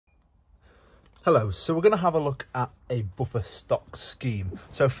Hello, so we're going to have a look at a buffer stock scheme.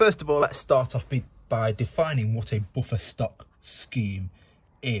 So first of all, let's start off by defining what a buffer stock scheme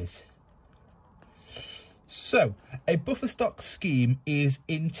is. So a buffer stock scheme is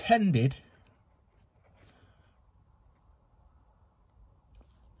intended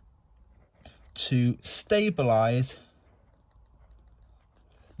to stabilise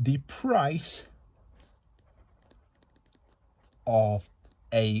the price of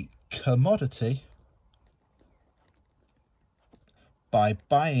a commodity by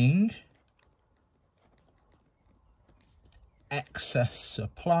buying excess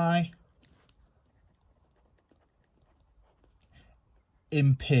supply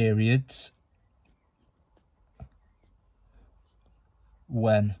in periods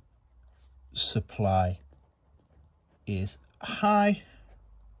when supply is high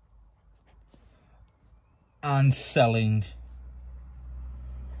and selling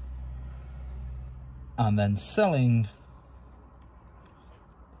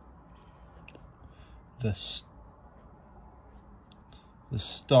the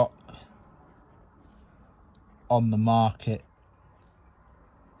stock on the market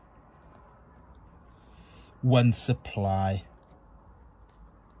when supply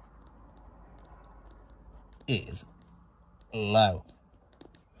is low.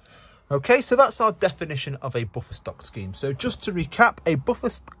 Okay, so that's our definition of a buffer stock scheme. So just to recap, a buffer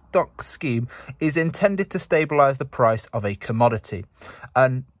stock scheme is intended to stabilise the price of a commodity.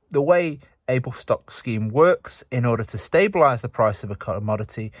 And the way a buffer stock scheme works in order to stabilise the price of a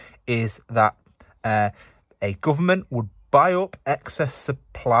commodity is that a government would buy up excess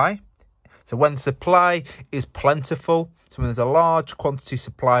supply. So when supply is plentiful, so when there's a large quantity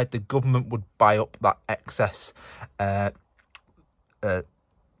supplied, the government would buy up that excess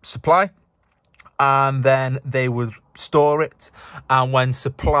supply, and then they would store it. And when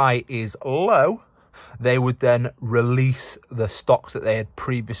supply is low, they would then release the stocks that they had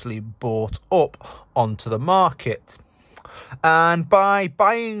previously bought up onto the market. And by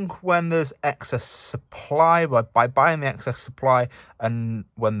buying when there's excess supply, by buying the excess supply and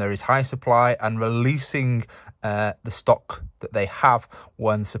when there is high supply, and releasing the stock that they have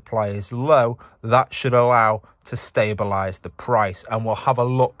when supply is low, that should allow to stabilise the price. And we'll have a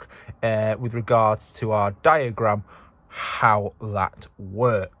look with regards to our diagram how that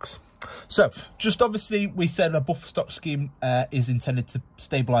works. So just obviously we said a buffer stock scheme is intended to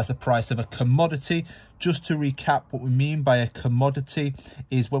stabilise the price of a commodity. Just to recap, what we mean by a commodity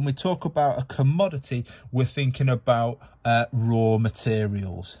is when we talk about a commodity, we're thinking about raw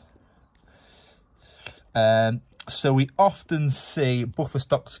materials. So we often see buffer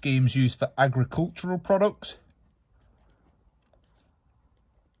stock schemes used for agricultural products,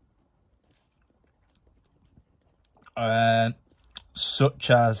 such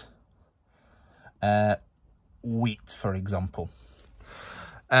as wheat, for example.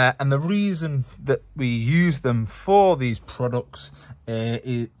 And the reason that we use them for these products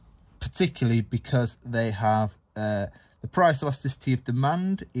is particularly because they have the price elasticity of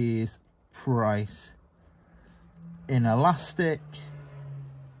demand is price inelastic,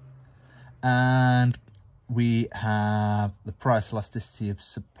 and we have the price elasticity of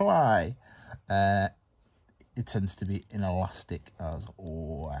supply. It tends to be inelastic as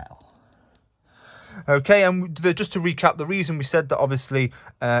well. Okay, and just to recap, the reason we said that obviously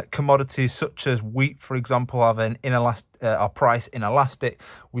commodities such as wheat, for example, have an are price inelastic.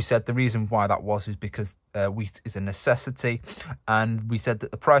 We said the reason why that was because wheat is a necessity, and we said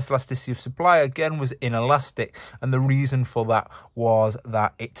that the price elasticity of supply again was inelastic, and the reason for that was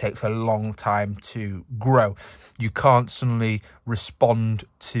that it takes a long time to grow. You can't suddenly respond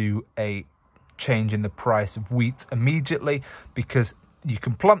to a change in the price of wheat immediately, because you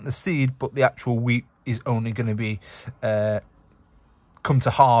can plant the seed, but the actual wheat is only going to be come to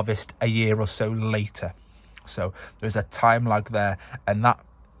harvest a year or so later. So there's a time lag there, and that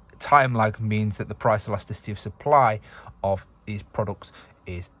time lag means that the price elasticity of supply of these products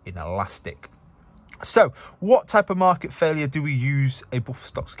is inelastic. So what type of market failure do we use a buffer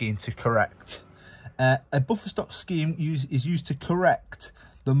stock scheme to correct? A buffer stock scheme is used to correct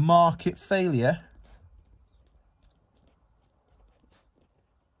the market failure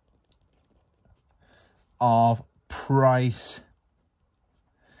of price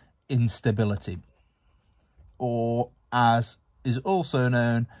instability, or as is also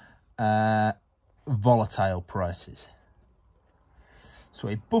known, volatile prices. So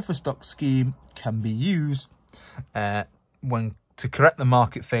a buffer stock scheme can be used to correct the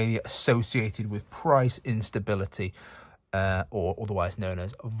market failure associated with price instability, or otherwise known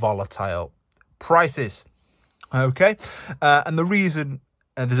as volatile prices. Okay, and the reason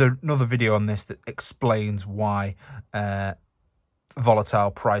there's another video on this that explains why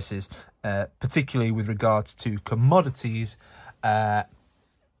volatile prices, particularly with regards to commodities,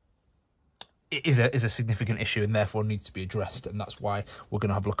 is a significant issue and therefore needs to be addressed, and that's why we're going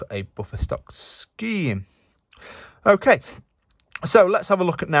to have a look at a buffer stock scheme. Okay, so let's have a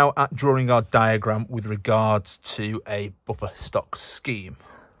look now at drawing our diagram with regards to a buffer stock scheme.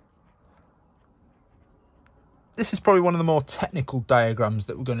 This is probably one of the more technical diagrams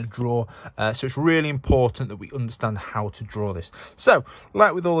that we're going to draw, so it's really important that we understand how to draw this. So,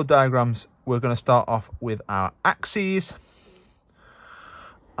 like with all the diagrams, we're going to start off with our axes.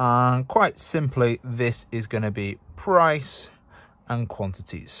 And quite simply, this is going to be price and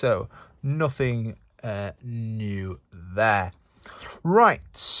quantity. So nothing new there. Right,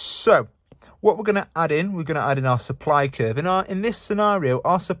 so what we're going to add in, we're going to add in our supply curve. In this scenario,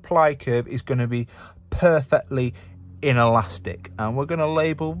 our supply curve is going to be perfectly inelastic. And we're going to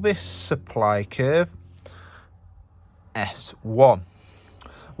label this supply curve S1.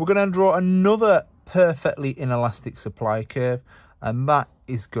 We're going to draw another perfectly inelastic supply curve, and that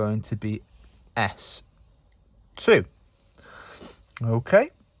is going to be S2. Okay.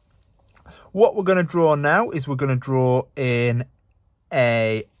 What we're going to draw now is we're going to draw in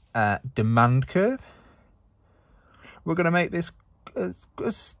a demand curve. We're going to make this as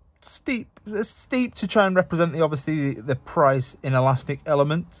steep to try and represent obviously the price inelastic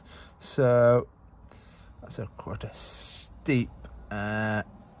element. So that's quite a steep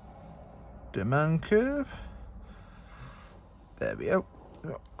demand curve. There we go.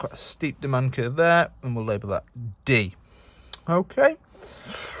 Quite a steep demand curve there, and we'll label that D. Okay.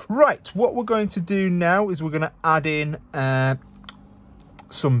 Right, what we're going to do now is we're going to add in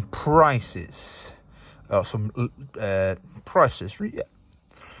some prices. Yeah.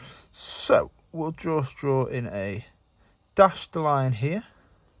 So we'll just draw in a dashed line here,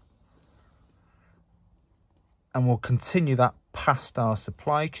 and we'll continue that past our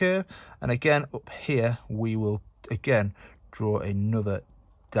supply curve. And again, up here, we will again draw another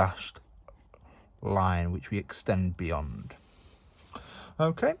dashed line which we extend beyond.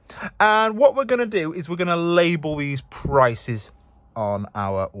 Okay, and what we're going to do is we're going to label these prices on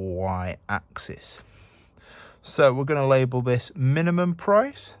our y-axis. So we're going to label this minimum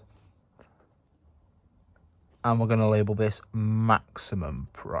price, and we're going to label this maximum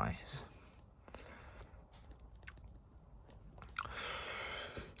price.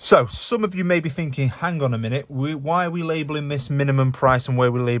 So some of you may be thinking, hang on a minute, why are we labelling this minimum price and why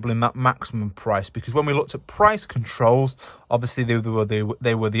are we labelling that maximum price? Because when we looked at price controls, obviously they were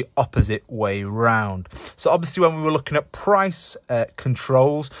the opposite way round. So obviously when we were looking at price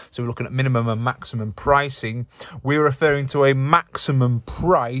controls, so we're looking at minimum and maximum pricing, we were referring to a maximum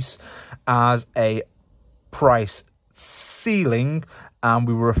price as a price ceiling, and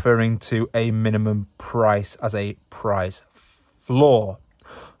we were referring to a minimum price as a price floor.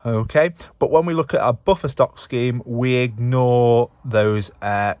 Okay, but when we look at our buffer stock scheme, we ignore those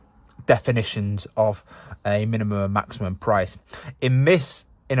definitions of a minimum and maximum price. In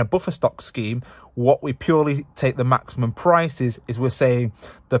a buffer stock scheme, what we purely take the maximum price is we're saying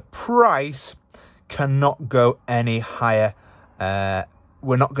the price cannot go any higher.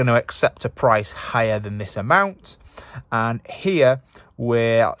 We're not going to accept a price higher than this amount. And here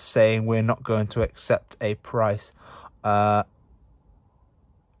we're saying we're not going to accept a price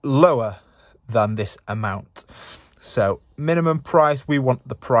lower than this amount. So minimum price, we want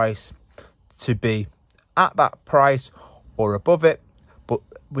the price to be at that price or above it, but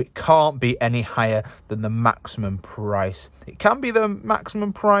it can't be any higher than the maximum price. It can be the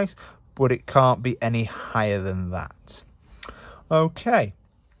maximum price, but it can't be any higher than that. Okay,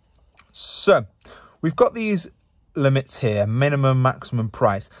 so we've got these limits here, minimum, maximum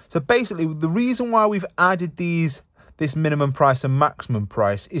price. So basically the reason why we've added this minimum price and maximum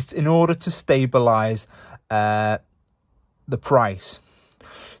price is in order to stabilize the price.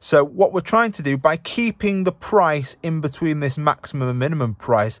 So what we're trying to do by keeping the price in between this maximum and minimum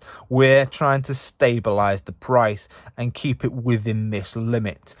price, we're trying to stabilize the price and keep it within this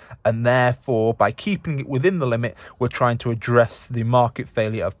limit. And therefore, by keeping it within the limit, we're trying to address the market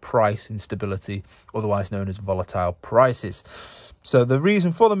failure of price instability, otherwise known as volatile prices. So the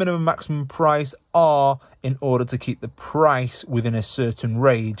reason for the minimum maximum price are in order to keep the price within a certain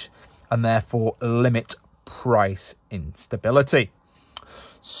range and therefore limit price instability.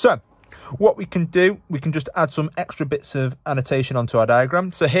 So what we can do, we can just add some extra bits of annotation onto our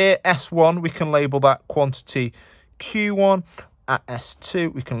diagram. So here S1, we can label that quantity Q1. At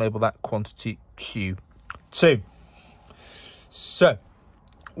S2, we can label that quantity Q2. So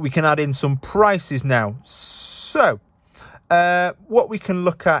we can add in some prices now. So what we can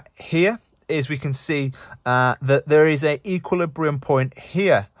look at here is we can see that there is an equilibrium point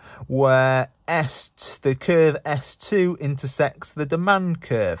here where the curve S2 intersects the demand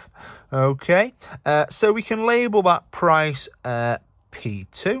curve. Okay, so we can label that price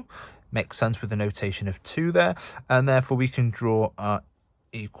P2. Makes sense with the notation of 2 there, and therefore we can draw our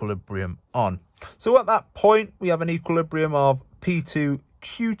equilibrium on. So at that point we have an equilibrium of P2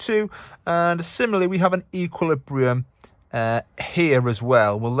 Q2, and similarly we have an equilibrium here as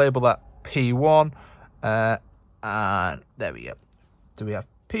well. We'll label that P1, and there we go. So we have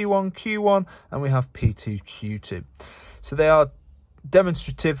P1 Q1 and we have P2 Q2. So they are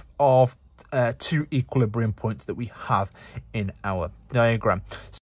demonstrative of 2 equilibrium points that we have in our diagram.